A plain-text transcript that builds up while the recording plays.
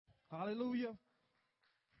Hallelujah.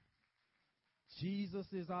 Jesus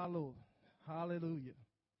is our Lord. Hallelujah.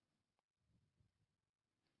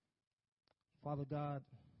 Father God,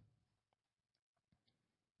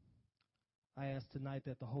 I ask tonight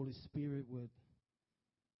that the Holy Spirit would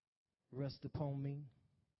rest upon me.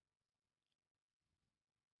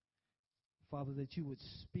 Father, that you would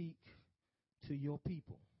speak to your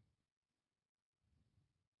people.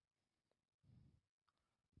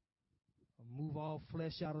 Move all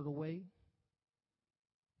flesh out of the way.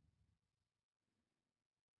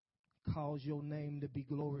 Cause your name to be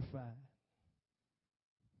glorified.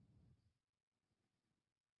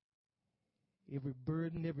 Every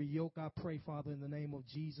burden, every yoke, I pray, Father, in the name of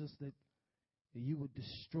Jesus, that you would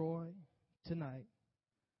destroy tonight.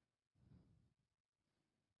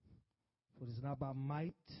 For it is not by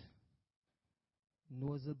might,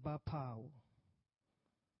 nor is it by power,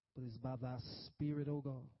 but it's by thy Spirit, O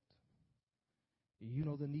God. You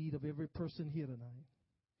know the need of every person here tonight.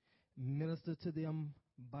 Minister to them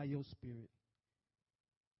by your Spirit.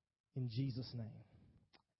 In Jesus' name,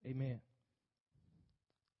 amen.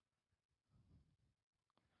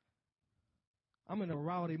 I'm in a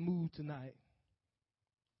rowdy mood tonight.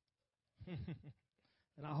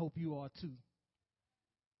 And I hope you are too.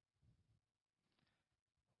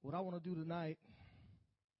 What I want to do tonight,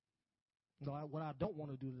 what I don't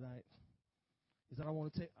want to do tonight, is that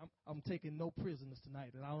I'm taking no prisoners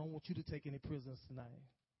tonight, and I don't want you to take any prisoners tonight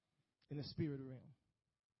in the spirit realm.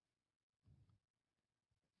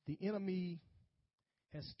 The enemy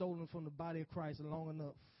has stolen from the body of Christ long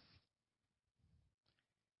enough,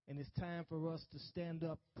 and it's time for us to stand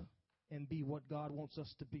up and be what God wants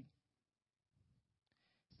us to be.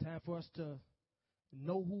 It's time for us to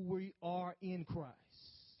know who we are in Christ.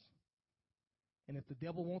 And if the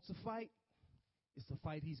devil wants a fight, it's the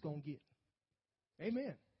fight he's going to get.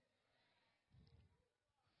 Amen.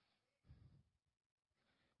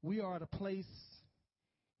 We are at a place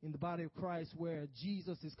in the body of Christ where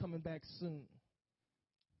Jesus is coming back soon.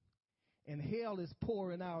 And hell is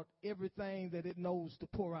pouring out everything that it knows to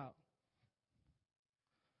pour out.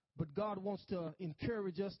 But God wants to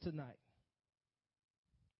encourage us tonight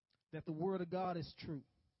that the word of God is true.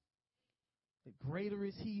 That greater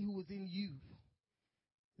is he who is in you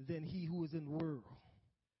than he who is in the world.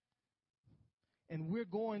 And we're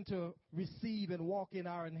going to receive and walk in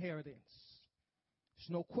our inheritance. There's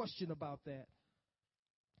no question about that.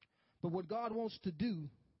 But what God wants to do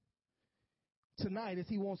tonight is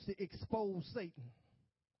he wants to expose Satan.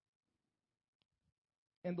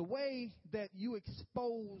 And the way that you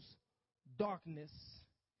expose darkness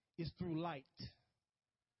is through light.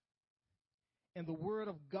 And the word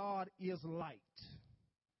of God is light.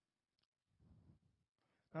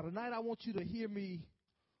 Now tonight I want you to hear me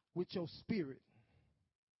with your spirit.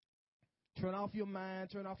 Turn off your mind,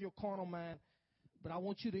 turn off your carnal mind. But I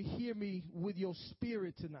want you to hear me with your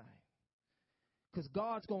spirit tonight. Because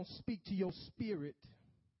God's going to speak to your spirit.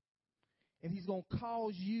 And he's going to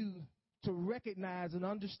cause you to recognize and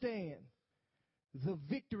understand the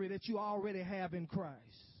victory that you already have in Christ.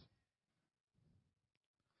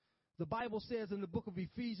 The Bible says in the book of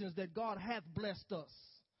Ephesians that God hath blessed us,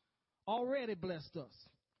 already blessed us,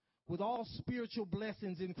 with all spiritual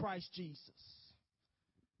blessings in Christ Jesus.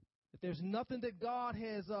 That there's nothing that God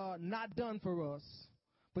has not done for us,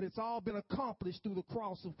 but it's all been accomplished through the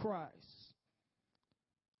cross of Christ.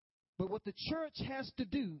 But what the church has to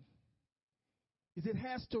do is it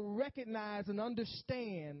has to recognize and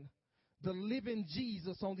understand the living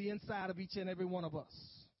Jesus on the inside of each and every one of us.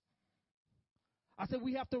 I said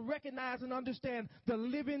we have to recognize and understand the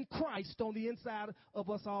living Christ on the inside of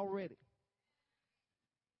us already.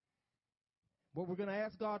 What we're going to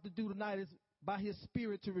ask God to do tonight is by his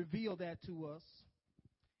Spirit to reveal that to us.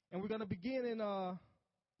 And we're going to begin in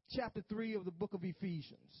chapter 3 of the book of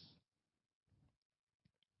Ephesians.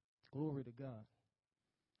 Glory to God.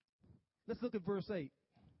 Let's look at verse 8.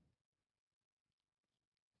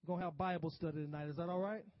 We're going to have Bible study tonight. Is that all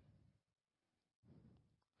right?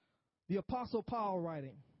 The Apostle Paul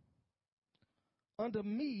writing, unto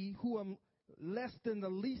me, who am less than the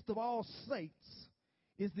least of all saints,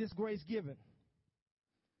 is this grace given,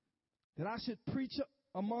 that I should preach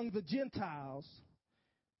among the Gentiles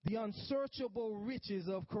the unsearchable riches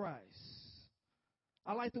of Christ.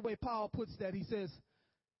 I like the way Paul puts that. He says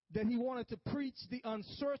that he wanted to preach the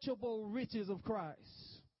unsearchable riches of Christ.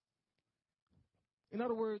 In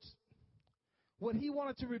other words, what he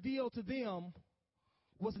wanted to reveal to them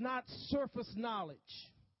was not surface knowledge.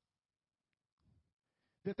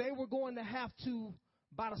 That they were going to have to,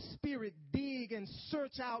 by the Spirit, dig and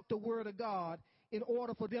search out the Word of God in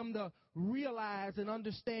order for them to realize and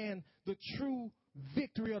understand the true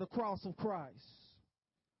victory of the cross of Christ,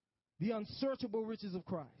 the unsearchable riches of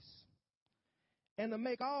Christ, and to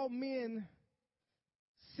make all men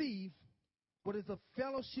see what is the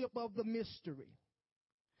fellowship of the mystery.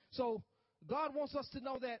 So God wants us to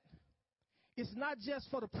know that it's not just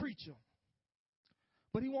for the preacher,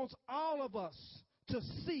 but he wants all of us to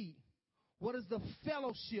see what is the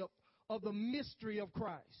fellowship of the mystery of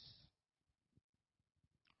Christ,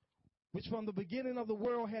 which from the beginning of the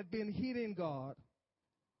world had been hid in God,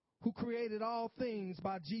 who created all things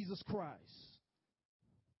by Jesus Christ.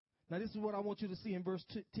 Now this is what I want you to see in verse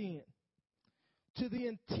 10. To the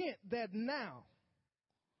intent that now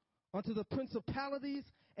unto the principalities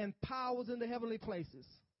and powers in the heavenly places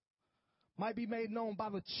might be made known by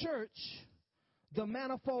the church the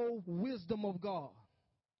manifold wisdom of God.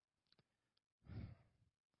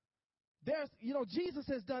 Jesus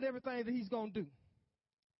has done everything that he's going to do.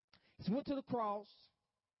 He's went to the cross.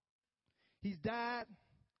 He's died.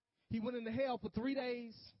 He went into hell for 3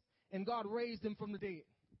 days, and God raised him from the dead.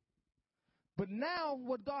 But now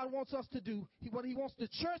what God wants us to do, what he wants the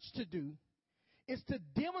church to do, is to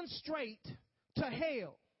demonstrate to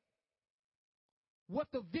hell what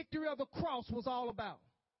the victory of the cross was all about.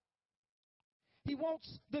 He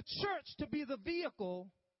wants the church to be the vehicle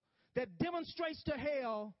that demonstrates to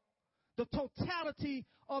hell the totality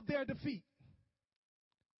of their defeat.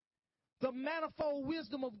 The manifold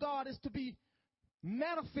wisdom of God is to be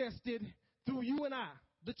manifested through you and I,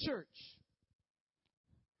 the church.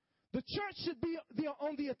 The church should be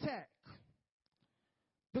on the attack.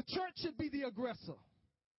 The church should be the aggressor.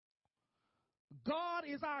 God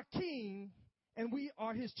is our king, and we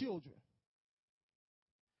are his children.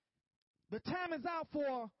 The time is out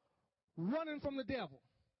for running from the devil.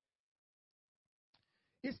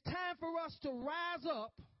 It's time for us to rise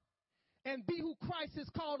up and be who Christ has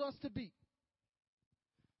called us to be.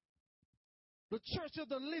 The church of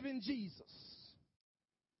the living Jesus.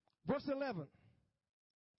 Verse 11.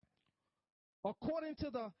 According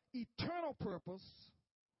to the eternal purpose,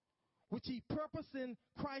 which he purposed in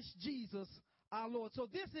Christ Jesus our Lord. So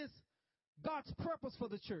this is God's purpose for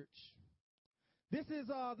the church. This is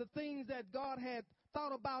the things that God had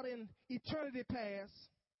thought about in eternity past.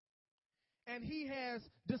 And he has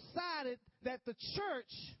decided that the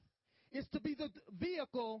church is to be the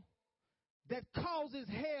vehicle that causes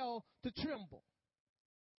hell to tremble.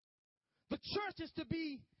 The church is to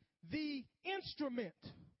be the instrument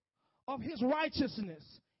of his righteousness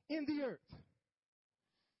in the earth.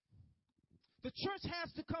 The church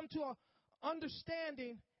has to come to an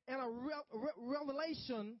understanding and a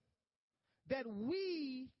revelation that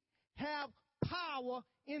we have power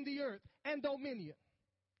in the earth and dominion.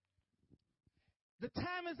 The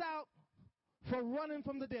time is out for running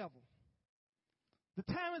from the devil. The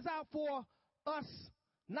time is out for us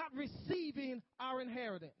not receiving our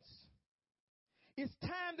inheritance. It's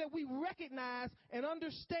time that we recognize and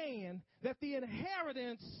understand that the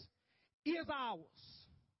inheritance is ours.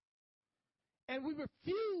 And we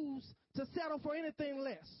refuse to settle for anything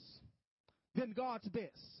less than God's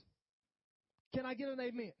best. Can I get an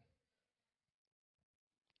amen?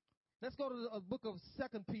 Let's go to the book of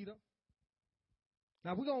 2 Peter.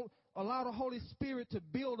 Now we're going to allow the Holy Spirit to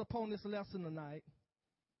build upon this lesson tonight.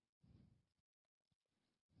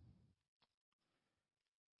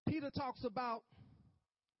 Peter talks about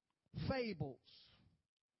fables.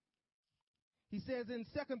 He says in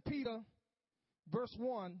 2 Peter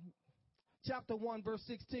chapter 1, verse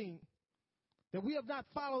 16, that we have not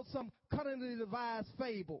followed some cunningly devised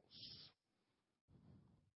fables.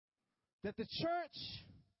 That the church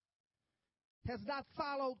has not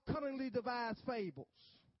followed cunningly devised fables.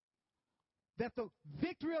 That the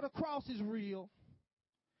victory of the cross is real,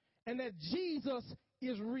 and that Jesus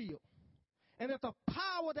is real. And that the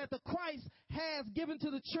power that the Christ has given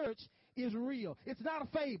to the church is real. It's not a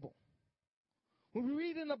fable. When we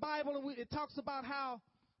read in the Bible, and it talks about how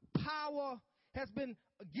power has been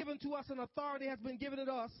given to us and authority has been given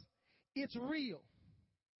to us, it's real.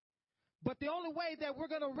 But the only way that we're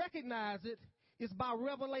going to recognize it is by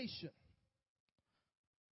revelation.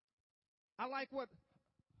 I like what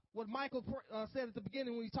Michael said at the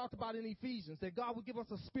beginning when he talked about in Ephesians, that God would give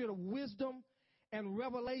us a spirit of wisdom and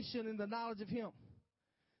revelation in the knowledge of him.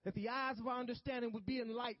 That the eyes of our understanding would be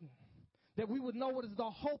enlightened. That we would know what is the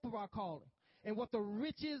hope of our calling. And what the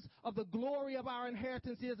riches of the glory of our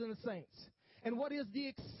inheritance is in the saints. And what is the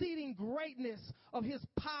exceeding greatness of his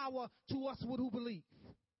power to us who believe.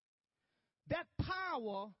 That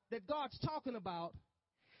power that God's talking about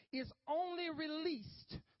is only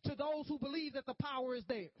released to those who believe that the power is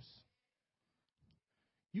theirs.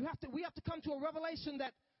 We have to come to a revelation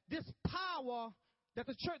that this power that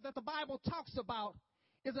the Bible talks about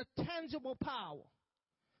is a tangible power.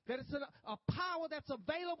 That it's a power that's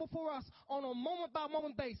available for us on a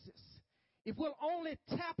moment-by-moment basis if we'll only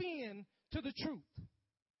tap in to the truth.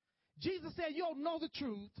 Jesus said, you'll know the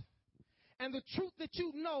truth, and the truth that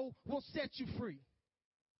you know will set you free.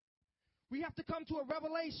 We have to come to a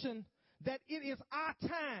revelation that it is our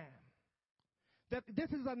time, that this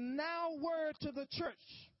is a now word to the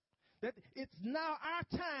church, that it's now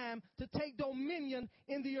our time to take dominion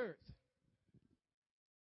in the earth.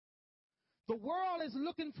 The world is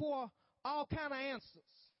looking for all kind of answers,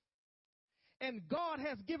 and God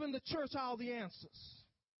has given the church all the answers.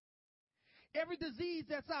 Every disease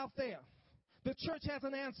that's out there, the church has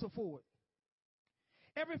an answer for it.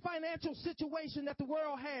 Every financial situation that the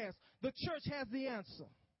world has, the church has the answer.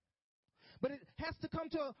 But it has to come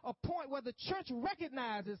to a point where the church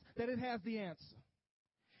recognizes that it has the answer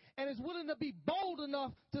and is willing to be bold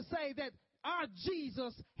enough to say that our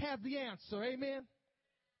Jesus has the answer. Amen.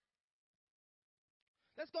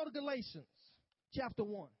 Let's go to Galatians chapter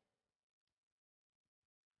 1.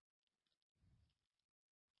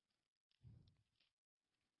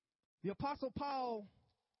 The Apostle Paul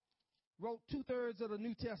wrote 2/3 of the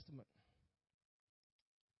New Testament.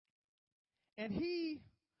 And he,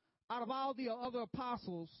 out of all the other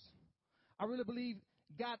apostles, I really believe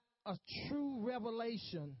got a true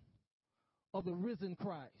revelation of the risen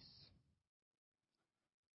Christ.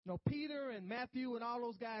 You know, Peter and Matthew and all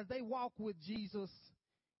those guys, they walk with Jesus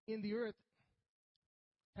in the earth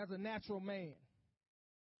as a natural man.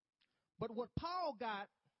 But what Paul got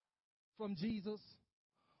from Jesus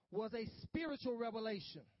was a spiritual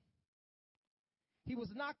revelation. He was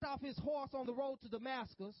knocked off his horse on the road to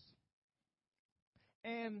Damascus,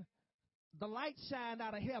 and the light shined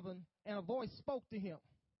out of heaven, and a voice spoke to him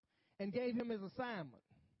and gave him his assignment.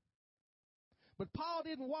 But Paul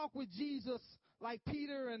didn't walk with Jesus like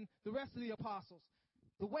Peter and the rest of the apostles.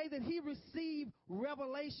 The way that he received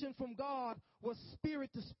revelation from God was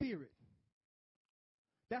spirit to spirit.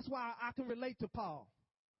 That's why I can relate to Paul.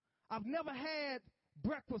 I've never had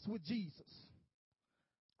breakfast with Jesus.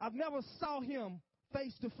 I've never saw him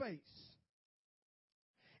face to face.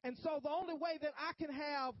 And so the only way that I can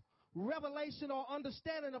have revelation or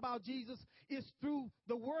understanding about Jesus is through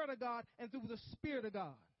the Word of God and through the Spirit of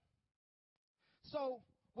God. So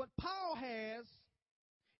what Paul has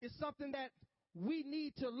is something that we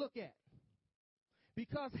need to look at.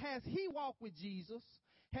 Because has he walked with Jesus,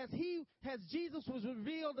 has Jesus was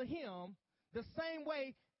revealed to him the same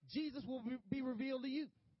way Jesus will be revealed to you.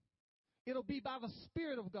 It'll be by the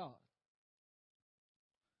Spirit of God.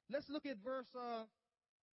 Let's look at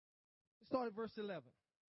start at verse 11.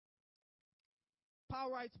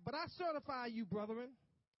 Paul writes, "But I certify you, brethren,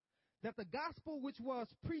 that the gospel which was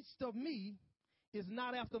preached of me is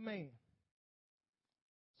not after man."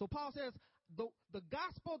 So Paul says, the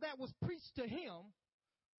gospel that was preached to him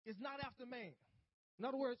is not after man. In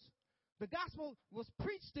other words, the gospel was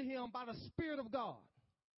preached to him by the Spirit of God.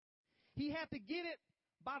 He had to get it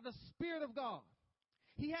by the Spirit of God.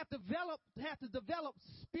 He had to develop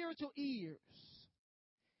spiritual ears.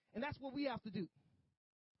 And that's what we have to do.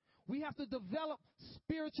 We have to develop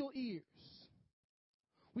spiritual ears.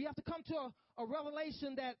 We have to come to a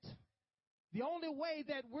revelation that the only way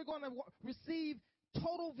that we're going to receive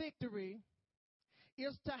total victory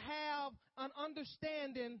is to have an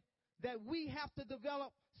understanding that we have to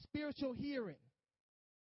develop spiritual hearing.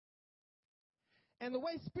 And the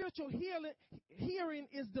way spiritual hearing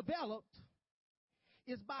is developed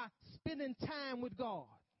is by spending time with God.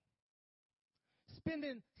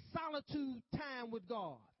 Spending solitude time with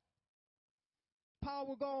God. Paul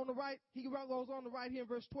will go on the right, he goes on the right here in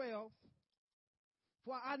verse 12.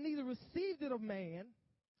 "For I neither received it of man,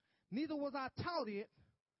 neither was I taught it,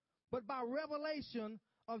 but by revelation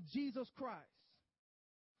of Jesus Christ."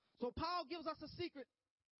 So Paul gives us a secret.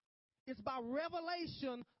 It's by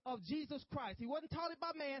revelation of Jesus Christ. He wasn't taught it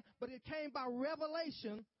by man, but it came by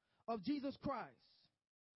revelation of Jesus Christ.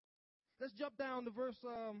 Let's jump down to verse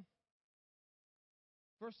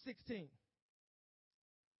 16.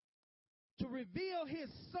 "To reveal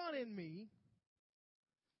his Son in me,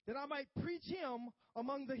 that I might preach him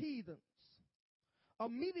among the heathens.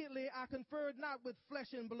 Immediately I conferred not with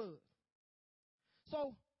flesh and blood."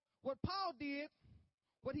 So what Paul did,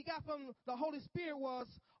 what he got from the Holy Spirit was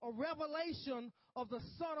a revelation of the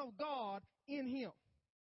Son of God in him.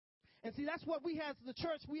 And see, that's what we have as the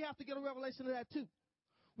church. We have to get a revelation of that too.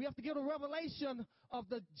 We have to get a revelation of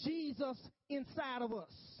the Jesus inside of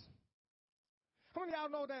us. How many of y'all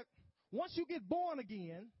know that once you get born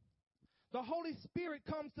again, the Holy Spirit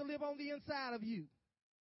comes to live on the inside of you?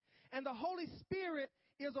 And the Holy Spirit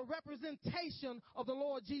is a representation of the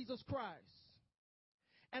Lord Jesus Christ.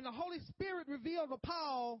 And the Holy Spirit revealed to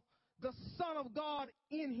Paul the Son of God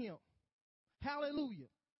in him. Hallelujah.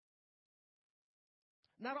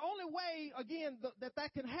 Now, the only way, again,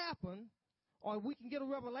 that can happen, or we can get a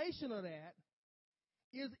revelation of that,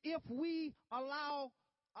 is if we allow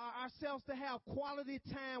ourselves to have quality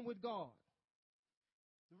time with God.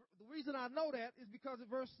 The reason I know that is because of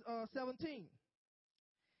verse 17.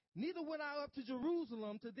 Neither went I up to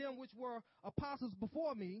Jerusalem to them which were apostles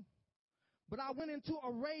before me, but I went into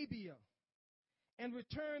Arabia and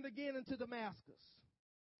returned again into Damascus.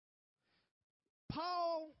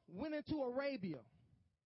 Paul went into Arabia.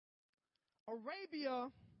 Arabia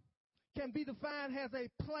can be defined as a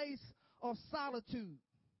place of solitude,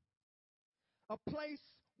 a place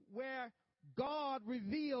where God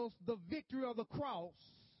reveals the victory of the cross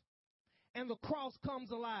and the cross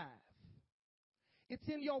comes alive. It's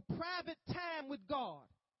in your private time with God,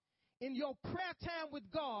 in your prayer time with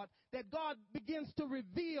God, that God begins to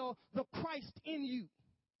reveal the Christ in you.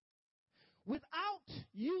 Without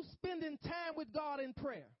you spending time with God in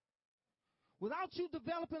prayer, without you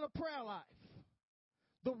developing a prayer life,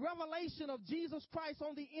 the revelation of Jesus Christ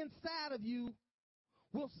on the inside of you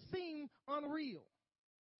will seem unreal.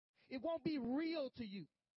 It won't be real to you.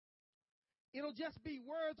 It'll just be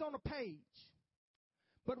words on a page.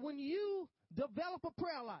 But when you develop a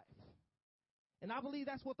prayer life, and I believe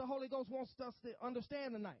that's what the Holy Ghost wants us to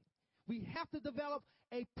understand tonight, we have to develop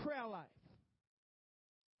a prayer life.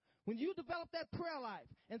 When you develop that prayer life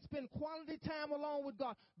and spend quality time alone with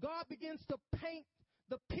God, God begins to paint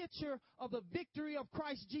the picture of the victory of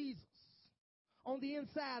Christ Jesus on the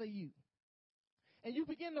inside of you. And you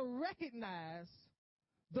begin to recognize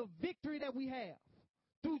the victory that we have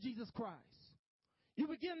through Jesus Christ. You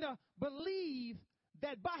begin to believe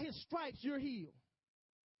that by his stripes you're healed.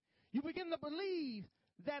 You begin to believe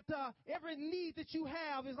that every need that you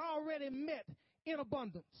have is already met in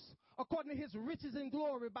abundance according to his riches and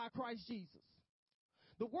glory by Christ Jesus.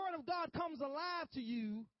 The word of God comes alive to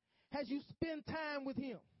you as you spend time with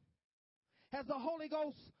him, as the Holy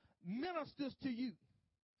Ghost ministers to you.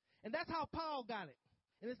 And that's how Paul got it.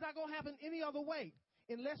 And it's not going to happen any other way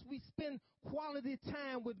unless we spend quality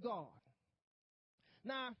time with God.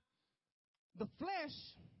 Now, the flesh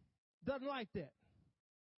doesn't like that.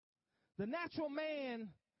 The natural man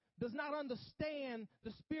does not understand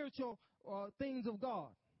the spiritual things of God.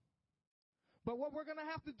 But what we're going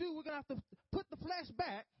to have to do, we're going to have to put the flesh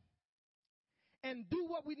back and do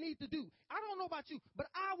what we need to do. I don't know about you, but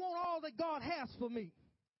I want all that God has for me.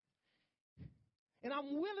 And I'm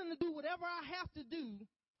willing to do whatever I have to do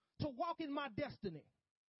to walk in my destiny.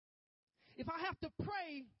 If I have to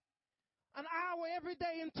pray an hour every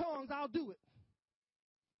day in tongues, I'll do it.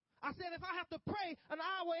 I said, if I have to pray an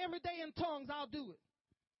hour every day in tongues, I'll do it.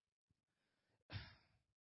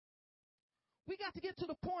 We got to get to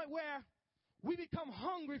the point where we become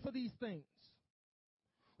hungry for these things.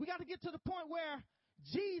 We got to get to the point where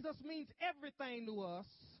Jesus means everything to us,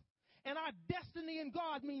 and our destiny in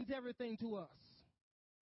God means everything to us.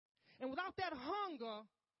 And without that hunger,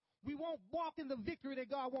 we won't walk in the victory that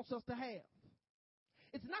God wants us to have.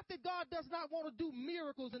 It's not that God does not want to do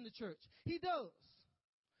miracles in the church. He does.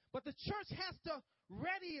 But the church has to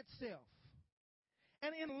ready itself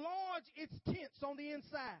and enlarge its tents on the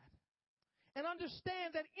inside and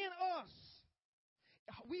understand that in us,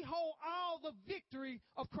 we hold all the victory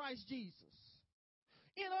of Christ Jesus.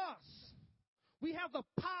 In us, we have the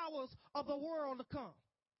powers of the world to come.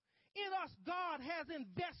 In us, God has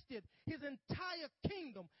invested his entire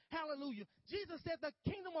kingdom. Hallelujah. Jesus said the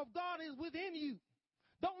kingdom of God is within you.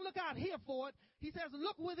 Don't look out here for it. He says,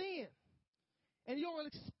 look within, and you will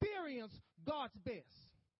experience God's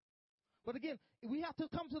best. But again, we have to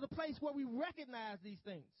come to the place where we recognize these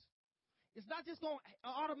things. It's not just going to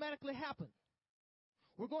automatically happen.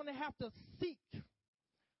 We're going to have to seek.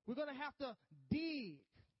 We're going to have to dig.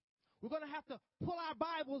 We're going to have to pull our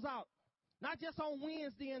Bibles out, not just on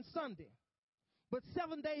Wednesday and Sunday, but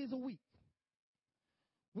 7 days a week.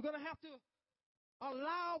 We're going to have to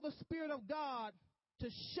allow the Spirit of God to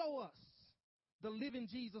show us the living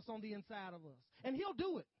Jesus on the inside of us. And he'll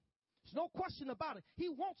do it. There's no question about it. He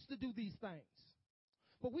wants to do these things.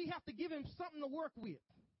 But we have to give him something to work with.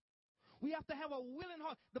 We have to have a willing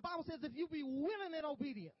heart. The Bible says if you be willing and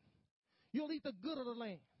obedient, you'll eat the good of the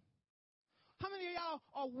land. How many of y'all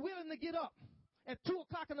are willing to get up at 2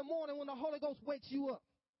 o'clock in the morning when the Holy Ghost wakes you up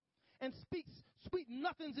and speaks sweet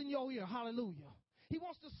nothings in your ear? Hallelujah. He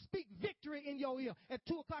wants to speak victory in your ear at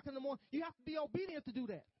 2 o'clock in the morning. You have to be obedient to do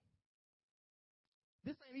that.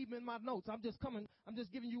 This ain't even in my notes. I'm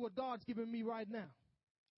just giving you what God's giving me right now.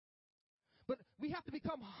 But we have to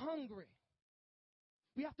become hungry.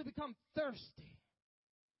 We have to become thirsty.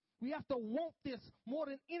 We have to want this more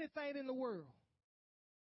than anything in the world.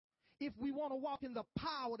 If we want to walk in the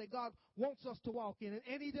power that God wants us to walk in,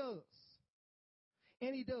 and He does.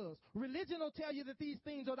 And He does. Religion will tell you that these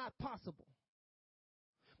things are not possible.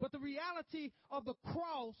 But the reality of the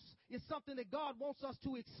cross is something that God wants us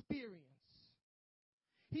to experience.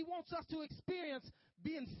 He wants us to experience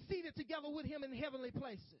being seated together with Him in heavenly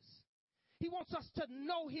places. He wants us to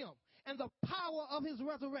know Him and the power of His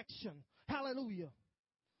resurrection. Hallelujah.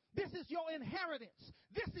 This is your inheritance.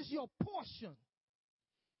 This is your portion.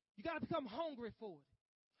 You got to become hungry for it.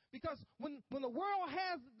 Because when the world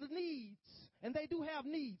has the needs, and they do have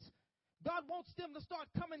needs, God wants them to start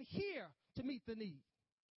coming here to meet the need.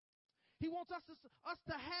 He wants us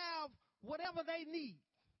to have whatever they need.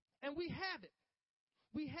 And we have it.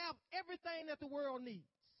 We have everything that the world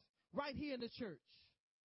needs right here in the church.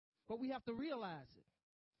 But we have to realize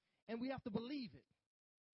it. And we have to believe it.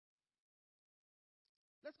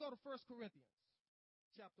 Let's go to 1 Corinthians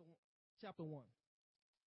chapter 1.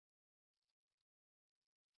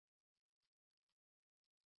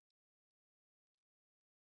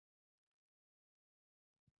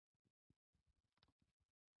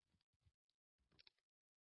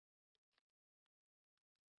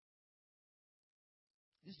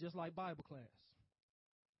 It's just like Bible class.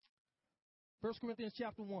 1 Corinthians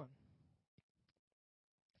chapter 1,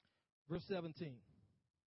 verse 17.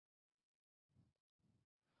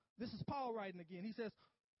 This is Paul writing again. He says,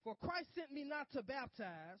 "For Christ sent me not to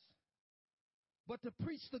baptize, but to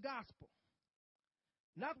preach the gospel,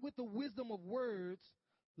 not with the wisdom of words,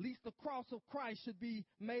 lest the cross of Christ should be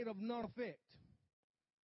made of none effect."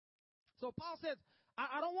 So Paul says,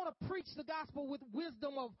 I don't want to preach the gospel with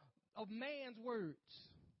wisdom of man's words.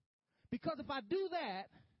 Because if I do that,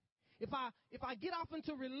 if I get off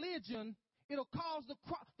into religion, it'll cause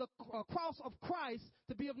the cross of Christ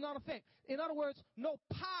to be of none effect. In other words, no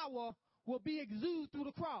power will be exuded through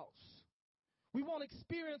the cross. We won't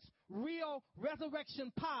experience real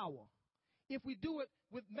resurrection power if we do it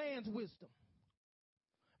with man's wisdom.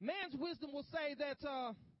 Man's wisdom will say that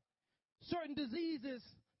certain diseases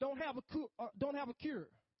don't have a cure.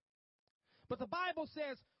 But the Bible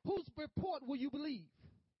says, whose report will you believe?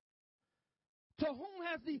 To whom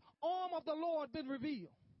has the arm of the Lord been revealed?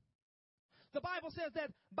 The Bible says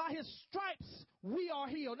that by His stripes we are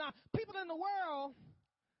healed. Now, people in the world,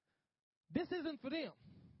 this isn't for them.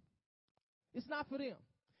 It's not for them.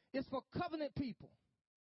 It's for covenant people.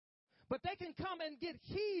 But they can come and get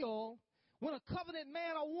healed when a covenant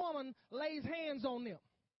man or woman lays hands on them.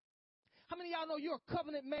 How many of y'all know you're a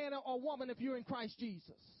covenant man or woman if you're in Christ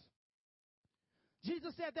Jesus?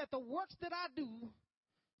 Jesus said that the works that I do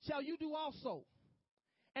shall you do also.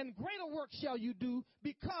 And greater work shall you do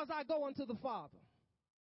because I go unto the Father.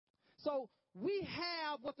 So we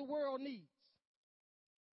have what the world needs.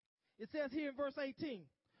 It says here in verse 18,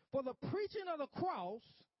 "For the preaching of the cross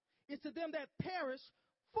is to them that perish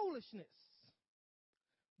foolishness.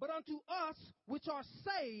 But unto us which are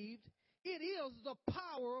saved, it is the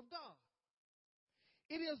power of God."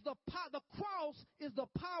 It is the cross is the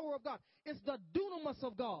power of God. It's the dunamis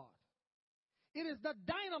of God. It is the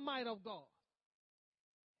dynamite of God.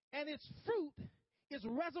 And its fruit is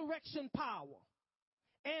resurrection power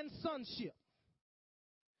and sonship,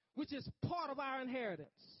 which is part of our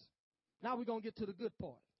inheritance. Now we're going to get to the good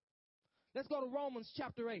part. Let's go to Romans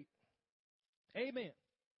chapter 8. Amen.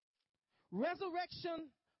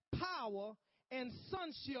 Resurrection power and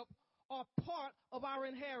sonship are part of our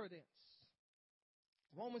inheritance.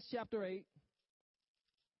 Romans chapter 8,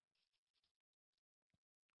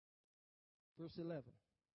 verse 11.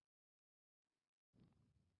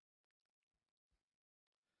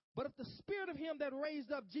 "But if the spirit of Him that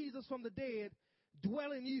raised up Jesus from the dead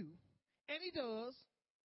dwell in you," and He does,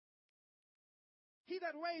 "He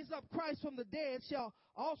that raised up Christ from the dead shall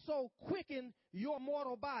also quicken your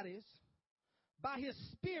mortal bodies by His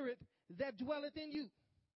Spirit that dwelleth in you."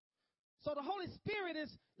 So the Holy Spirit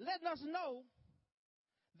is letting us know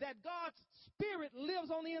that God's Spirit lives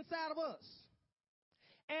on the inside of us.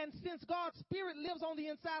 And since God's Spirit lives on the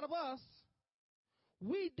inside of us,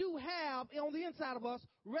 we do have on the inside of us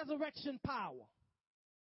resurrection power.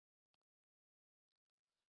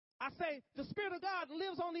 I say the Spirit of God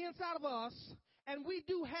lives on the inside of us, and we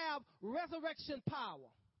do have resurrection power.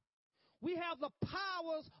 We have the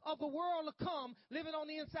powers of the world to come living on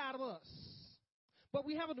the inside of us. But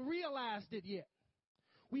we haven't realized it yet.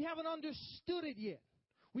 We haven't understood it yet.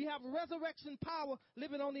 We have resurrection power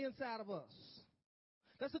living on the inside of us.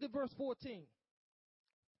 Let's look at verse 14.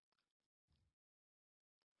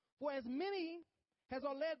 "For as many as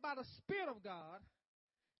are led by the Spirit of God,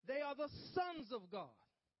 they are the sons of God.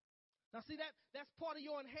 Now see, that's part of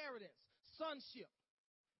your inheritance, sonship.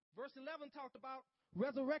 Verse 11 talked about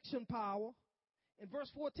resurrection power, and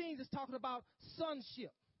verse 14 is talking about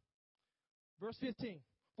sonship. Verse 15,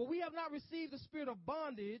 for we have not received the spirit of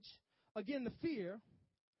bondage, again the fear,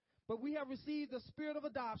 but we have received the spirit of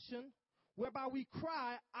adoption, whereby we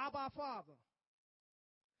cry, Abba, Father.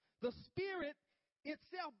 The Spirit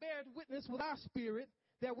itself bears witness with our spirit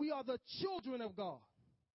that we are the children of God.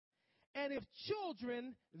 And if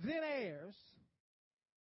children, then heirs,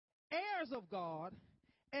 heirs of God,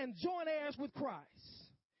 and joint heirs with Christ.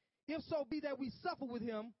 If so be that we suffer with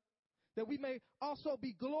him, that we may also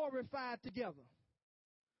be glorified together.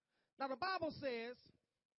 Now the Bible says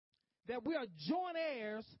that we are joint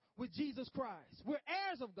heirs with Jesus Christ. We're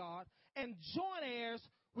heirs of God and joint heirs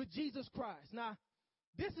with Jesus Christ. Now,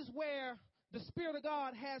 this is where the Spirit of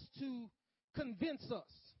God has to convince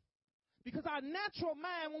us. Because our natural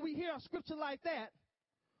mind, when we hear a scripture like that,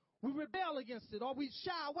 we rebel against it or we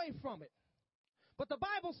shy away from it. But the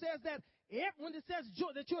Bible says that when it says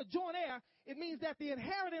that you're a joint heir, it means that the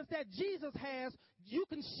inheritance that Jesus has, you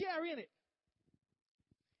can share in it.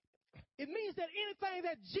 It means that anything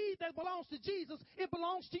that belongs to Jesus, it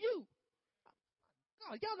belongs to you.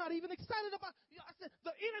 God, y'all not even excited about it. I said,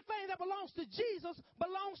 anything that belongs to Jesus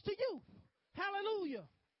belongs to you. Hallelujah.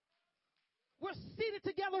 We're seated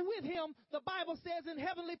together with him, the Bible says, in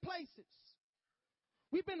heavenly places.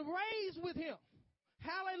 We've been raised with him.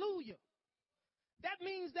 Hallelujah. That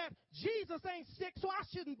means that Jesus ain't sick, so I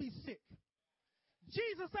shouldn't be sick.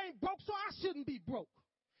 Jesus ain't broke, so I shouldn't be broke.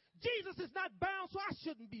 Jesus is not bound, so I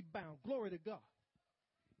shouldn't be bound. Glory to God.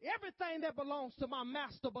 Everything that belongs to my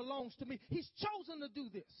master belongs to me. He's chosen to do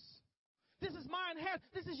this. This is my inheritance.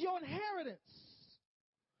 This is your inheritance.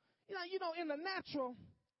 You know, in the natural,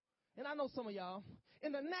 and I know some of y'all,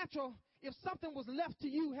 in the natural, if something was left to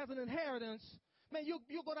you as an inheritance, man,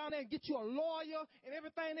 you'll go down there and get you a lawyer and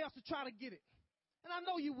everything else to try to get it. And I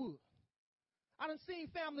know you would. I done seen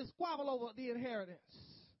families squabble over the inheritance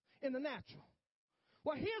in the natural.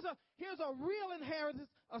 Well, here's a real inheritance,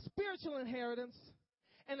 a spiritual inheritance,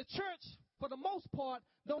 and the church, for the most part,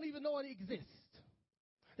 don't even know it exists.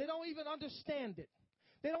 They don't even understand it.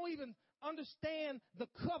 They don't even understand the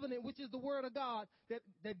covenant, which is the word of God,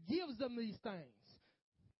 that gives them these things,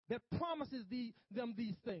 that promises them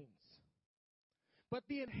these things. But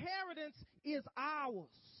the inheritance is ours.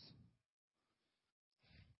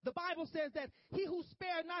 The Bible says that he who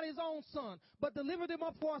spared not his own son, but delivered him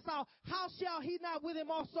up for us all, how shall he not with him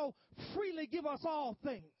also freely give us all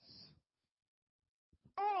things?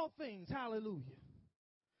 All things, hallelujah.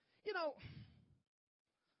 You know,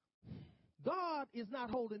 God is not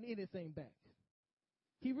holding anything back.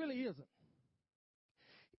 He really isn't.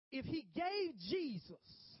 If he gave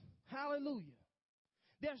Jesus, hallelujah,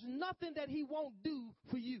 there's nothing that he won't do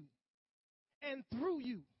for you and through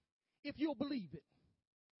you if you'll believe it.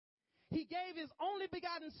 He gave his only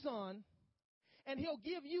begotten son, and he'll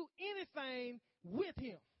give you anything with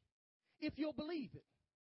him if you'll believe it.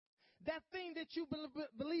 That thing that you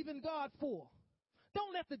believe in God for,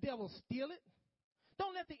 don't let the devil steal it.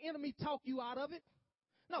 Don't let the enemy talk you out of it.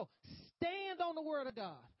 No, stand on the word of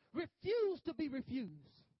God. Refuse to be refused.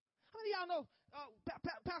 How many of y'all know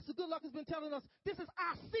Pastor Goodluck has been telling us this is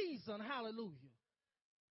our season, hallelujah.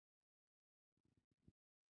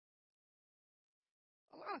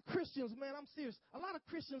 A lot of Christians, man, I'm serious. A lot of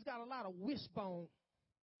Christians got a lot of wishbone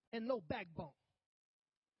and no backbone.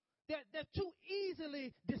 They're too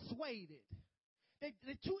easily dissuaded. They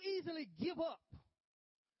too easily give up.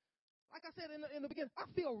 Like I said in the beginning, I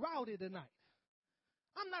feel rowdy tonight.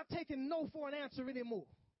 I'm not taking no for an answer anymore.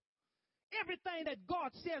 Everything that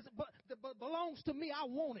God says belongs to me, I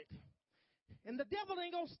want it. And the devil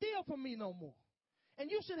ain't going to steal from me no more.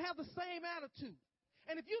 And you should have the same attitude.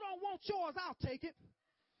 And if you don't want yours, I'll take it.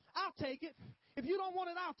 I'll take it. If you don't want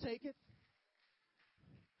it, I'll take it.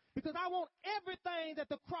 Because I want everything that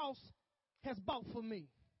the cross has bought for me.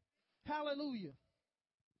 Hallelujah.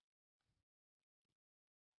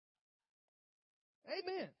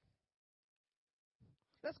 Amen.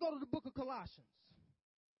 Let's go to the book of Colossians.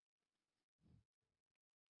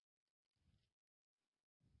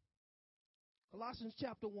 Colossians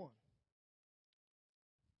chapter 1.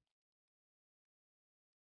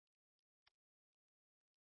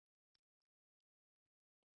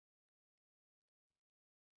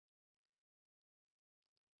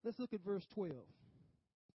 Let's look at verse 12.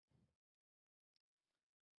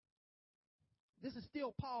 This is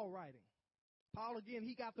still Paul writing. Paul, again,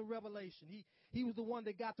 he got the revelation. He was the one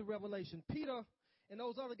that got the revelation. Peter and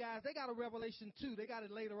those other guys, they got a revelation too. They got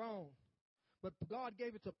it later on. but God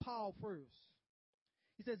gave it to Paul first.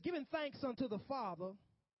 He says, giving thanks unto the Father,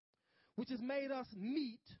 which has made us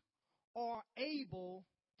meet or able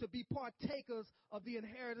to be partakers of the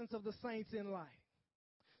inheritance of the saints in life.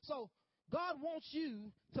 So God wants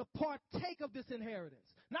you to partake of this inheritance.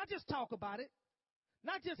 Not just talk about it,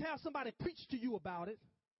 not just have somebody preach to you about it,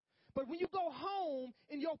 but when you go home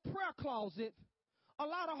in your prayer closet,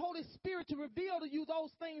 allow the Holy Spirit to reveal to you those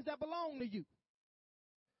things that belong to you.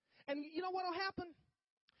 And you know what will happen?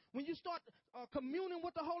 When you start communing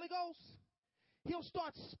with the Holy Ghost, He'll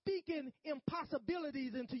start speaking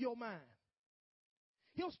impossibilities into your mind.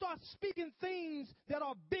 He'll start speaking things that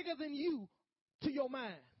are bigger than you to your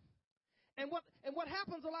mind. And what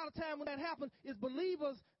happens a lot of time when that happens is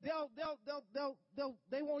believers,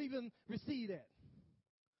 they won't even receive that.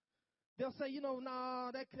 They'll say,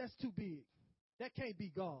 nah, that's too big. That can't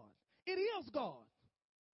be God. It is God.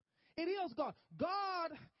 It is God.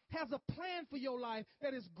 God has a plan for your life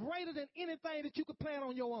that is greater than anything that you could plan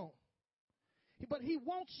on your own. But He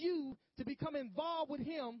wants you to become involved with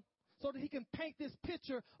Him so that He can paint this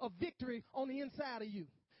picture of victory on the inside of you.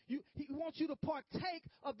 He wants you to partake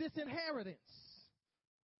of this inheritance.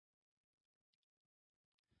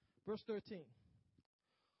 Verse 13.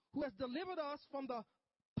 Who has delivered us from the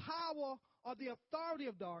power of the authority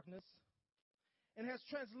of darkness and has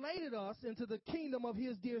translated us into the kingdom of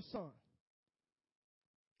His dear Son,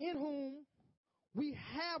 in whom we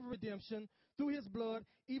have redemption through His blood,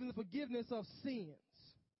 even the forgiveness of sins.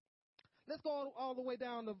 Let's go all the way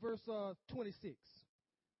down to verse 26.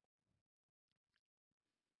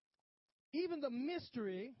 Even the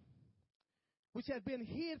mystery which had been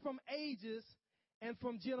hid from ages and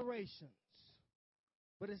from generations,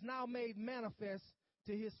 but is now made manifest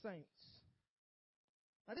to His saints.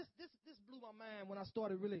 Now this blew my mind when I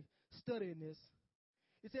started really studying this.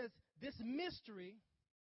 It says this mystery,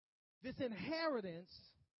 this inheritance,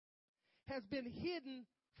 has been hidden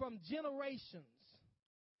from generations,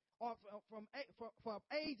 or from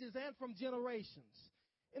ages and from generations.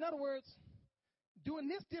 In other words, during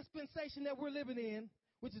this dispensation that we're living in,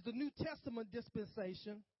 which is the New Testament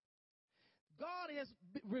dispensation, God is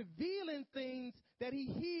revealing things that He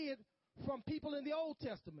hid from people in the Old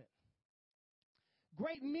Testament.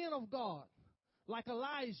 Great men of God like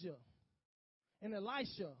Elijah and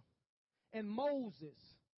Elisha and Moses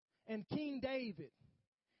and King David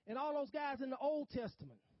and all those guys in the Old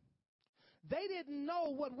Testament. They didn't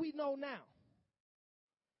know what we know now.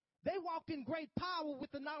 They walked in great power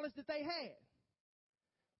with the knowledge that they had.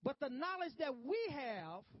 But the knowledge that we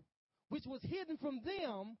have, which was hidden from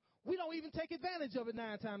them, we don't even take advantage of it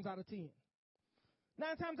 9 times out of 10.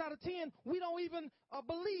 9 times out of 10, we don't even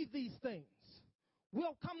believe these things.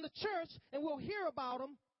 We'll come to church and we'll hear about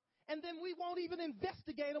them, and then we won't even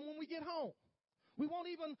investigate them when we get home. We won't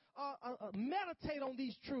even meditate on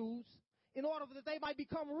these truths in order that they might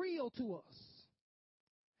become real to us.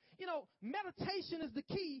 Meditation is the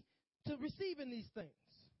key to receiving these things.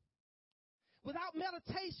 Without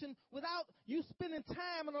meditation, without you spending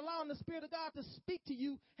time and allowing the Spirit of God to speak to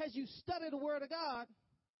you as you study the Word of God,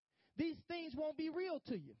 these things won't be real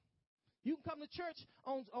to you. You can come to church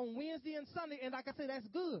on Wednesday and Sunday, and like I say, that's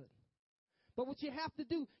good. But what you have to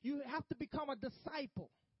do, you have to become a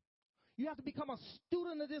disciple. You have to become a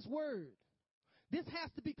student of this Word. This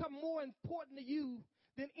has to become more important to you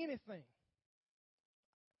than anything.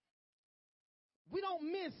 We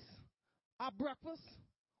don't miss our breakfast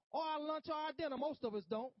or our lunch or our dinner. Most of us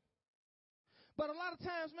don't. But a lot of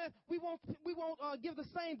times, man, we won't give the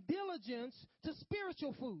same diligence to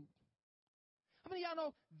spiritual food. How many of y'all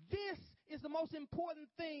know this is the most important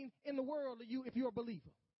thing in the world to you if you're a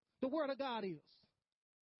believer? The Word of God is.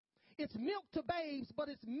 It's milk to babes, but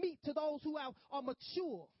it's meat to those who are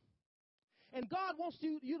mature. And God wants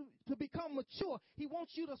you to become mature. He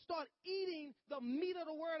wants you to start eating the meat of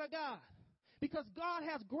the Word of God. Because God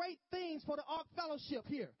has great things for the Ark Fellowship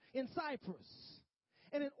here in Cyprus.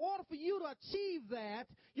 And in order for you to achieve that,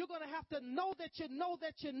 you're going to have to know that you know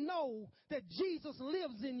that you know that Jesus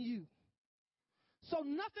lives in you. So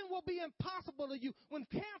nothing will be impossible to you. When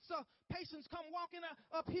cancer patients come walking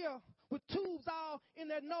up here with tubes all in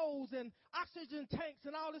their nose and oxygen tanks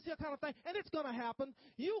and all this here kind of thing, and it's going to happen,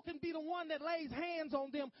 you can be the one that lays hands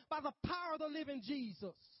on them by the power of the living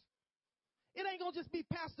Jesus. It ain't going to just be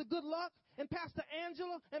Pastor Goodluck and Pastor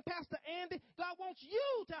Angela and Pastor Andy. God wants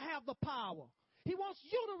you to have the power. He wants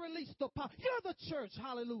you to release the power. You're the church.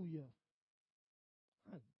 Hallelujah.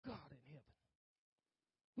 My God in heaven.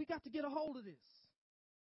 We got to get a hold of this.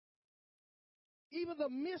 Even the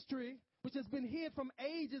mystery, which has been hid from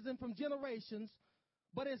ages and from generations,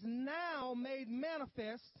 but is now made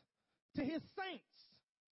manifest to His saints.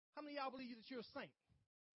 How many of y'all believe that you're a saint?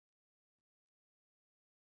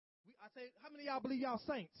 I say, how many of y'all believe y'all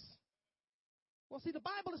saints? Well, see, the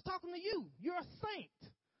Bible is talking to you. You're a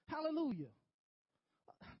saint. Hallelujah.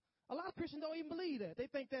 A lot of Christians don't even believe that. They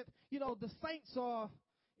think that, the saints are,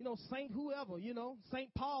 Saint whoever,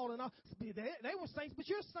 Saint Paul and all. They were saints, but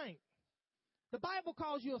you're a saint. The Bible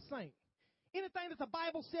calls you a saint. Anything that the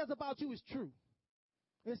Bible says about you is true.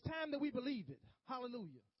 And it's time that we believe it.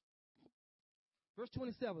 Hallelujah. Verse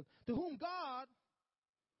 27. To whom God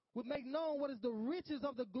would make known what is the riches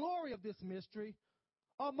of the glory of this mystery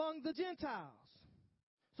among the Gentiles.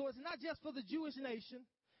 So it's not just for the Jewish nation,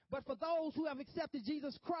 but for those who have accepted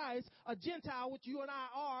Jesus Christ, a Gentile, which you and I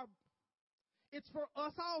are, it's for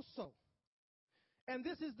us also. And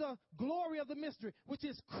this is the glory of the mystery, which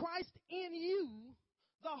is Christ in you,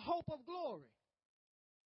 the hope of glory.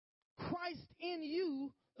 Christ in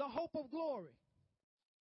you, the hope of glory.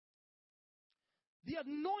 The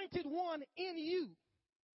anointed one in you.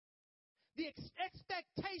 The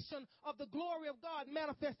expectation of the glory of God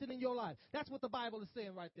manifested in your life. That's what the Bible is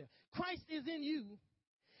saying right there. Christ is in you,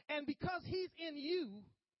 and because he's in you,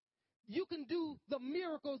 you can do the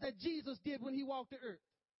miracles that Jesus did when he walked the earth.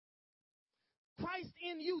 Christ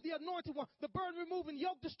in you, the anointed one, the burden removing,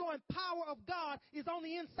 yoke destroying power of God is on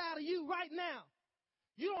the inside of you right now.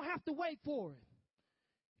 You don't have to wait for it.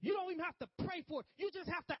 You don't even have to pray for it. You just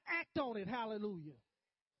have to act on it. Hallelujah.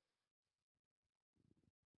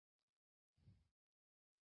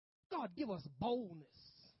 God, give us boldness.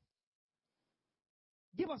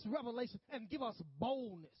 Give us revelation and give us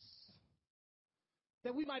boldness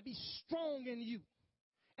that we might be strong in you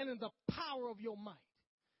and in the power of your might.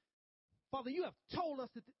 Father, you have told us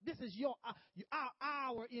that this is our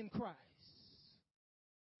hour in Christ.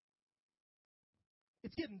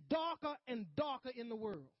 It's getting darker and darker in the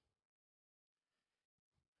world.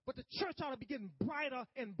 But the church ought to be getting brighter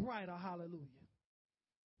and brighter. Hallelujah.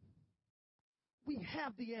 We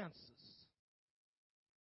have the answers.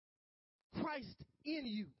 Christ in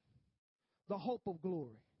you, the hope of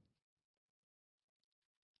glory.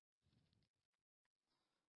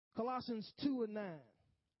 Colossians 2:9.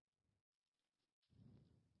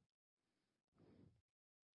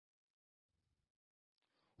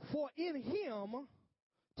 For in him,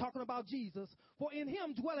 talking about Jesus, for in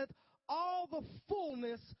him dwelleth all the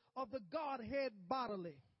fullness of the Godhead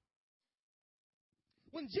bodily.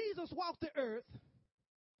 When Jesus walked the earth,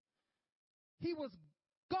 he was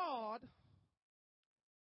God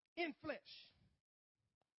in flesh.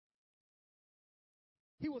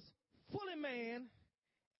 He was fully man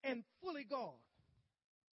and fully God.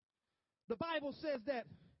 The Bible says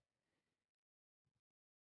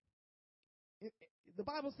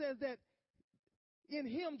that in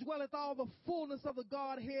him dwelleth all the fullness of the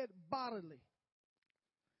Godhead bodily.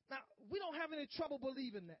 Now, we don't have any trouble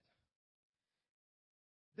believing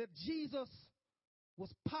that Jesus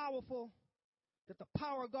was powerful, that the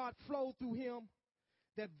power of God flowed through him,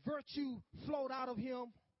 that virtue flowed out of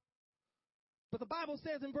him. But the Bible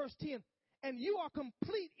says in verse 10, and you are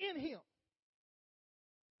complete in him.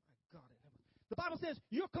 My God. The Bible says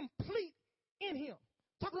you're complete in him.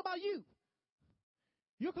 Talking about you.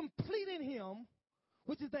 You're complete in him,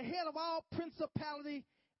 which is the head of all principality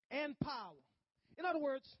and power. In other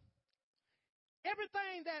words,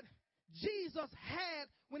 everything that Jesus had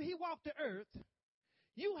when he walked the earth,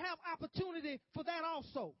 you have opportunity for that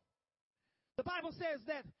also. The Bible says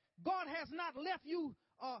that God has not left you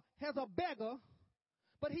as a beggar,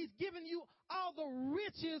 but he's given you all the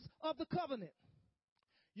riches of the covenant.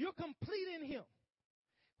 You're complete in him,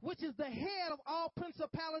 which is the head of all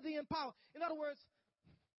principality and power. In other words,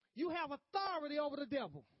 you have authority over the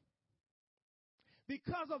devil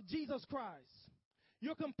because of Jesus Christ.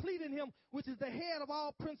 You're complete in him, which is the head of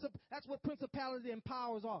all that's what principality and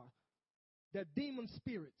powers are. They're demon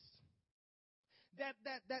spirits.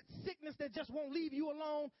 That sickness that just won't leave you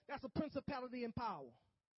alone, that's a principality and power.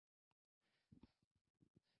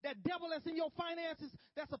 That devil that's in your finances,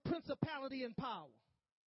 that's a principality and power.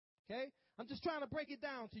 Okay? I'm just trying to break it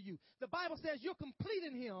down to you. The Bible says you're complete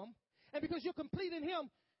in him, and because you're complete in him,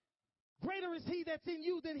 greater is he that's in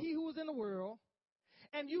you than he who is in the world.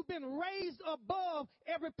 And you've been raised above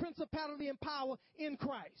every principality and power in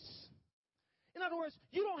Christ. In other words,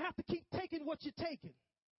 you don't have to keep taking what you're taking.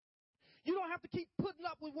 You don't have to keep putting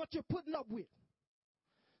up with what you're putting up with.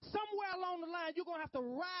 Somewhere along the line, you're going to have to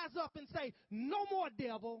rise up and say, no more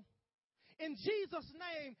devil. In Jesus'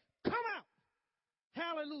 name, come out.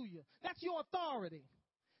 Hallelujah. That's your authority.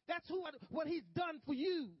 That's what he's done for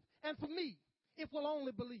you and for me, if we'll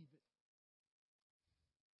only believe it.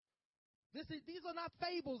 These are not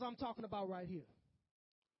fables I'm talking about right here.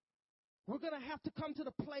 We're going to have to come to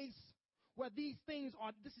the place where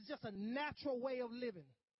this is just a natural way of living.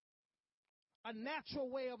 A natural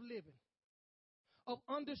way of living. Of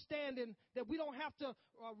understanding that we don't have to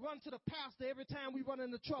run to the pastor every time we run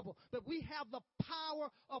into trouble. But we have the power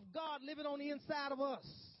of God living on the inside of us.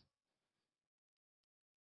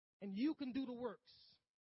 And you can do the works.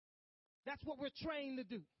 That's what we're trained to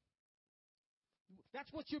do.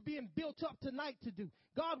 That's what you're being built up tonight to do.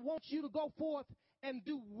 God wants you to go forth and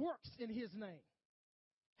do works in his name.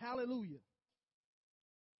 Hallelujah.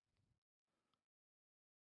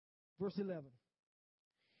 Verse 11.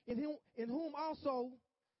 In whom also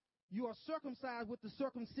you are circumcised with the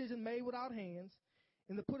circumcision made without hands,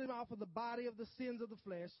 in the putting off of the body of the sins of the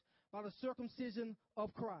flesh by the circumcision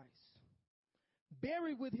of Christ.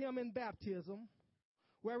 Buried with him in baptism,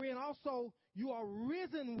 wherein also you are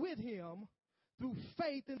risen with him through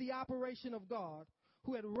faith in the operation of God,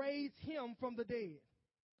 who had raised him from the dead.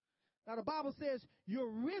 Now the Bible says you're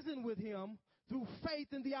risen with him through faith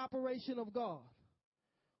in the operation of God.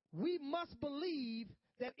 We must believe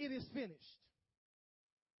that it is finished.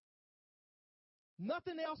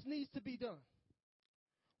 Nothing else needs to be done.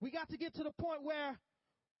 We got to get to the point where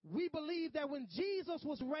we believe that when Jesus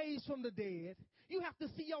was raised from the dead, you have to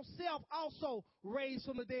see yourself also raised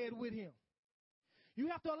from the dead with him. You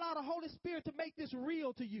have to allow the Holy Spirit to make this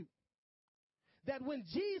real to you. That when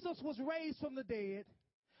Jesus was raised from the dead,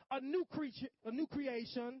 a new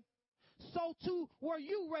creation, so too were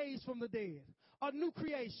you raised from the dead. A new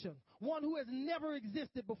creation, one who has never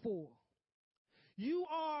existed before. He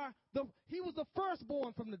was the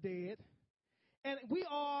firstborn from the dead, and we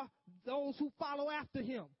are those who follow after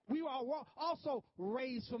him. We are also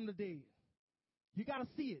raised from the dead. You got to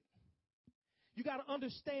see it. You got to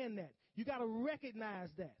understand that. You got to recognize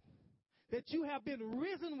that you have been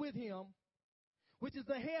risen with him, which is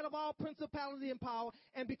the head of all principality and power,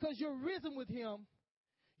 and because you're risen with him,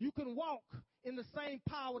 you can walk in the same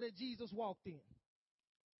power that Jesus walked in.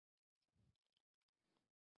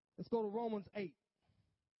 Let's go to Romans 8.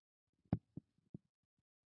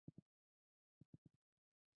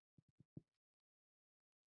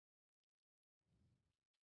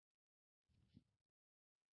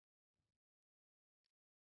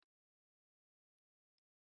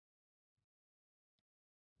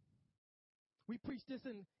 We preached this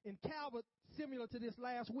in Calvert, similar to this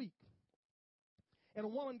last week. And a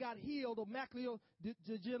woman got healed of macular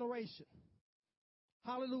degeneration.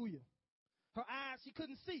 Hallelujah. Her eyes, she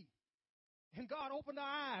couldn't see. And God opened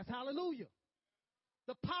her eyes. Hallelujah.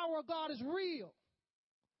 The power of God is real.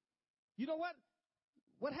 You know what?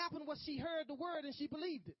 What happened was she heard the word and she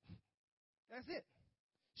believed it. That's it.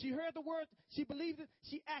 She heard the word, she believed it,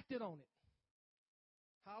 she acted on it.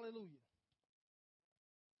 Hallelujah.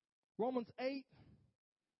 Romans 8,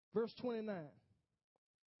 verse 29.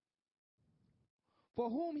 For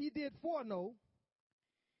whom he did foreknow,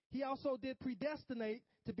 he also did predestinate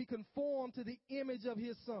to be conformed to the image of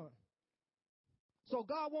his Son. So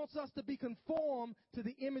God wants us to be conformed to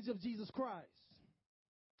the image of Jesus Christ,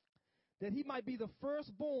 that he might be the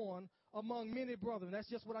firstborn among many brethren. That's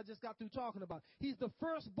just what I just got through talking about. He's the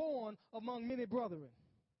firstborn among many brethren.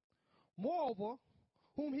 Moreover,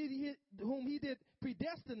 whom he did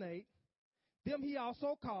predestinate, them he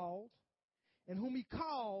also called, and whom he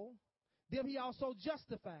called, them he also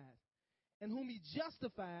justified, and whom he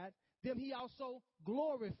justified, them he also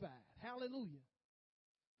glorified. Hallelujah.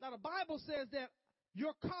 Now the Bible says that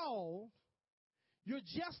you're called, you're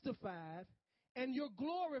justified, and you're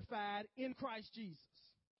glorified in Christ Jesus.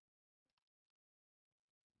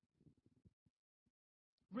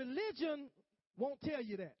 Religion won't tell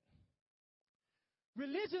you that.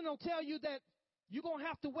 Religion will tell you that you're going to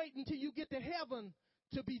have to wait until you get to heaven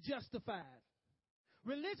to be justified.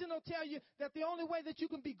 Religion will tell you that the only way that you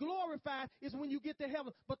can be glorified is when you get to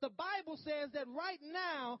heaven. But the Bible says that right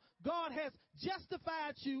now, God has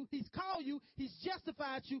justified you. He's called you. He's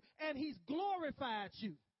justified you. And he's glorified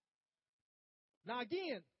you. Now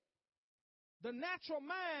again, the natural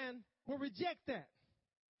mind will reject that.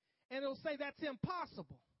 And it'll say that's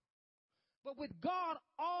impossible. But with God,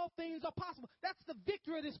 all things are possible. That's the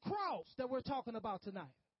victory of this cross that we're talking about tonight.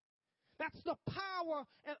 That's the power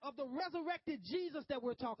of the resurrected Jesus that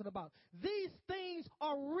we're talking about. These things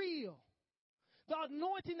are real. The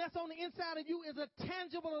anointing that's on the inside of you is a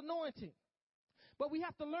tangible anointing. But we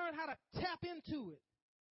have to learn how to tap into it.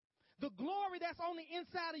 The glory that's on the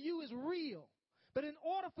inside of you is real. But in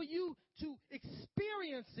order for you to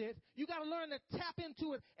experience it, you got to learn to tap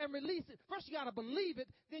into it and release it. First, you got to believe it.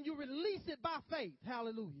 Then you release it by faith.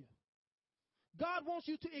 Hallelujah. God wants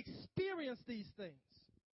you to experience these things.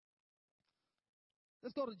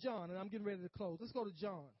 Let's go to John, and I'm getting ready to close. Let's go to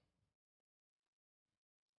John.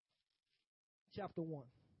 chapter 1.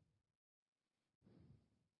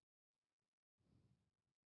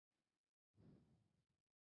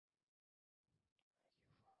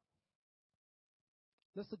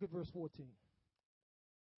 Let's look at verse 14.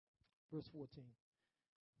 Verse 14.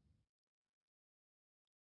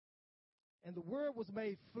 And the Word was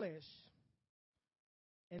made flesh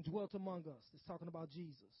and dwelt among us. It's talking about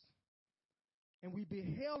Jesus. And we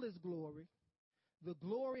beheld his glory. The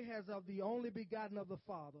glory as of the only begotten of the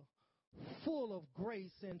Father, full of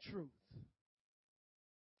grace and truth.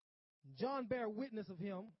 John bare witness of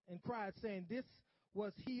him and cried, saying, This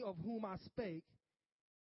was he of whom I spake.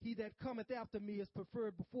 He that cometh after me is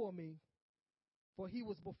preferred before me, for he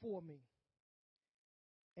was before me.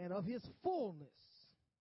 And of his fullness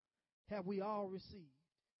have we all received.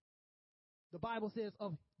 The Bible says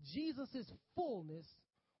of Jesus' fullness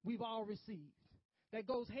we've all received. That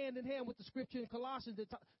goes hand in hand with the scripture in Colossians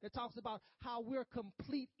that talks about how we're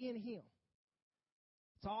complete in him.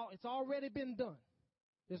 It's already been done.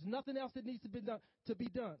 There's nothing else that needs to be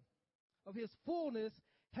done. Of his fullness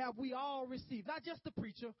have we all received. Not just the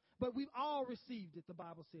preacher, but we've all received it, the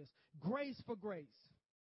Bible says. Grace for grace.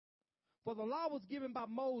 For the law was given by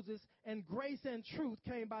Moses, and grace and truth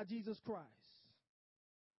came by Jesus Christ.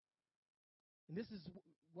 And this is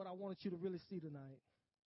what I wanted you to really see tonight.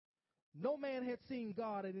 No man had seen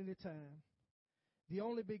God at any time. The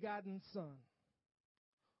only begotten Son,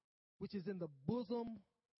 which is in the bosom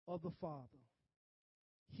of the Father,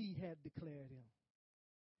 he had declared him.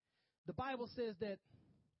 The Bible says that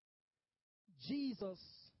Jesus,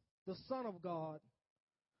 the Son of God,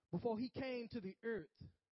 before he came to the earth,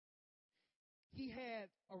 he had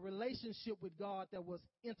a relationship with God that was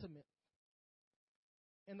intimate.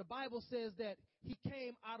 And the Bible says that he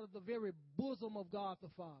came out of the very bosom of God the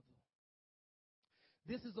Father.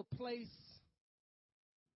 This is a place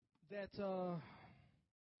that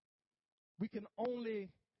we can only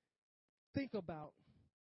think about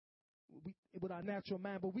with our natural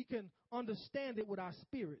mind, but we can understand it with our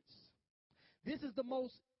spirits. This is the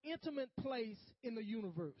most intimate place in the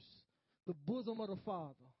universe, the bosom of the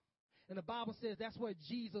Father. And the Bible says that's where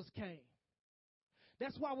Jesus came.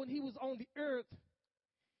 That's why when he was on the earth,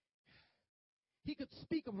 he could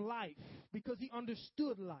speak of life because he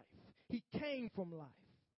understood life. He came from life.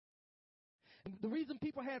 And the reason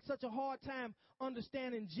people had such a hard time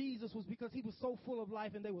understanding Jesus was because he was so full of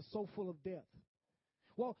life and they were so full of death.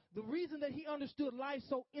 Well, the reason that he understood life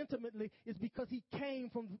so intimately is because he came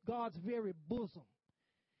from God's very bosom.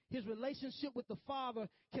 His relationship with the Father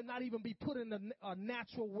cannot even be put in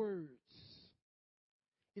natural words.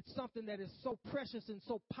 It's something that is so precious and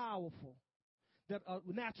so powerful that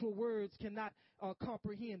natural words cannot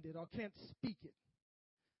comprehend it or can't speak it.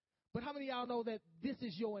 But how many of y'all know that this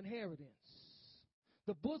is your inheritance?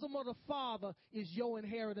 The bosom of the Father is your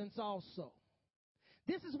inheritance also.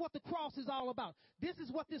 This is what the cross is all about. This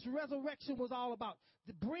is what this resurrection was all about.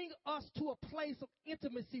 To bring us to a place of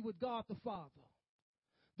intimacy with God the Father.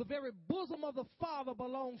 The very bosom of the Father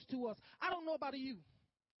belongs to us. I don't know about you,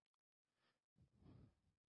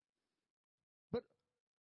 but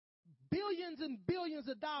billions and billions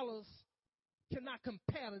of dollars cannot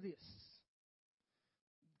compare to this.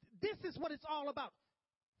 This is what it's all about.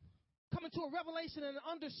 Coming to a revelation and an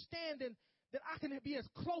understanding that I can be as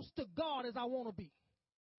close to God as I want to be.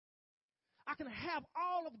 I can have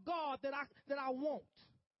all of God that I want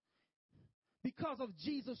because of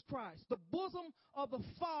Jesus Christ. The bosom of the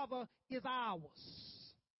Father is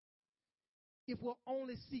ours if we'll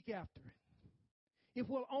only seek after it. If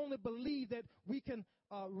we'll only believe that we can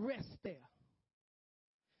rest there.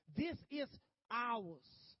 This is ours,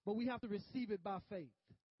 but we have to receive it by faith.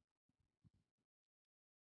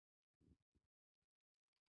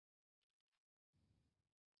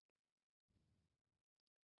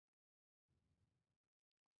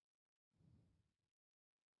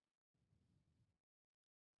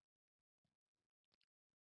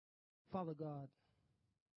 Father God,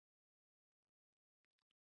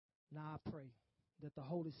 now I pray that the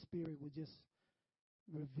Holy Spirit would just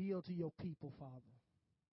reveal to your people, Father,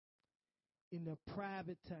 in their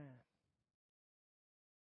private time,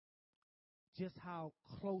 just how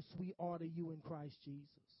close we are to you in Christ Jesus.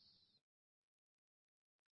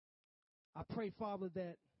 I pray, Father,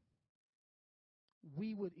 that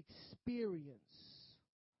we would experience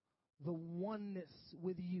the oneness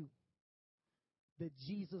with you that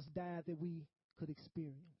Jesus died that we could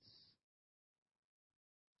experience.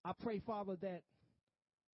 I pray, Father, that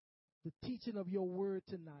the teaching of your word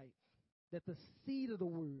tonight, that the seed of the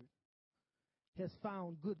word has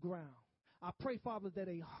found good ground. I pray, Father, that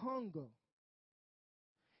a hunger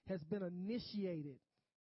has been initiated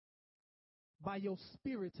by your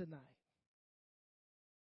spirit tonight.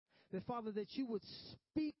 that, Father, that you would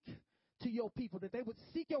speak to your people, that they would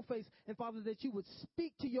seek your face, and, Father, that you would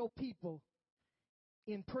speak to your people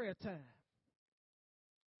in prayer time.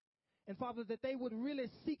 And, Father, that they would really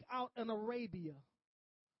seek out an Arabia,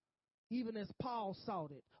 even as Paul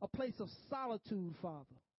sought it, a place of solitude, Father,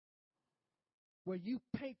 where you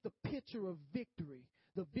paint the picture of victory,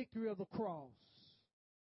 the victory of the cross.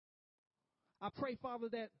 I pray, Father,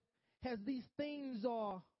 that as these things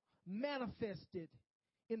are manifested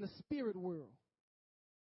in the spirit world,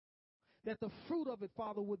 that the fruit of it,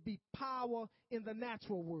 Father, would be power in the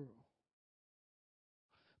natural world.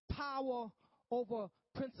 Power over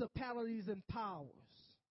principalities and powers.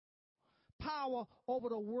 Power over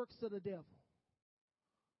the works of the devil.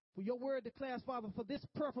 For your word declares, Father, for this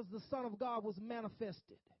purpose the Son of God was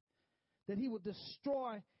manifested, that he would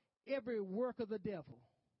destroy every work of the devil.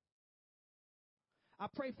 I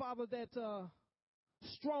pray, Father, that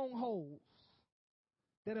strongholds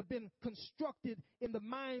that have been constructed in the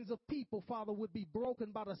minds of people, Father, would be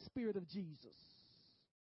broken by the Spirit of Jesus.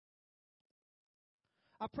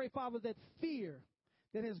 I pray, Father, that fear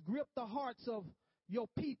that has gripped the hearts of your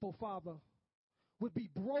people, Father, would be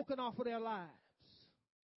broken off of their lives.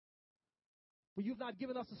 For you've not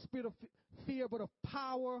given us a spirit of fear, but of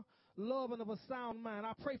power, love, and of a sound mind.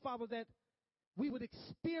 I pray, Father, that we would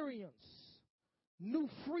experience new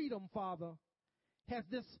freedom, Father, as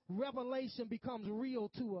this revelation becomes real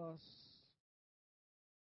to us.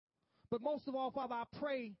 But most of all, Father, I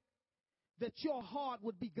pray that your heart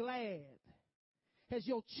would be glad as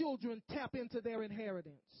your children tap into their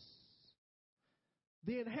inheritance.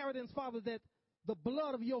 The inheritance, Father, that the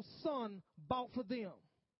blood of your Son bought for them.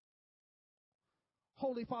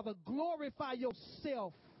 Holy Father, glorify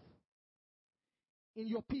yourself in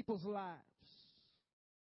your people's lives.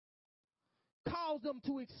 Cause them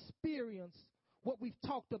to experience what we've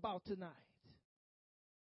talked about tonight.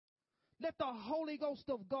 Let the Holy Ghost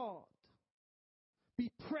of God be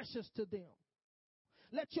precious to them.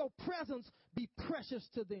 Let your presence be precious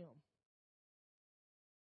to them.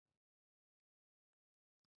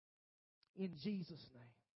 In Jesus'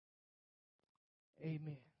 name,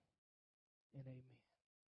 amen and amen.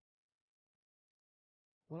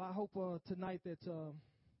 Well, I hope tonight that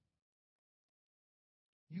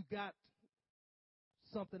you got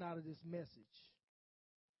something out of this message.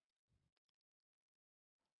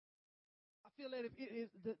 I feel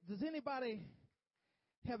that does anybody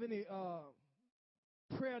have any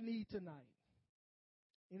prayer need tonight?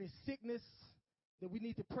 Any sickness that we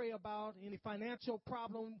need to pray about? Any financial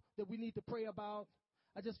problem that we need to pray about?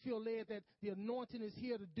 I just feel led that the anointing is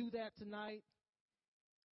here to do that tonight.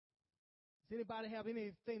 Does anybody have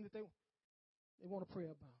anything that they want to pray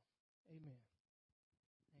about? Amen.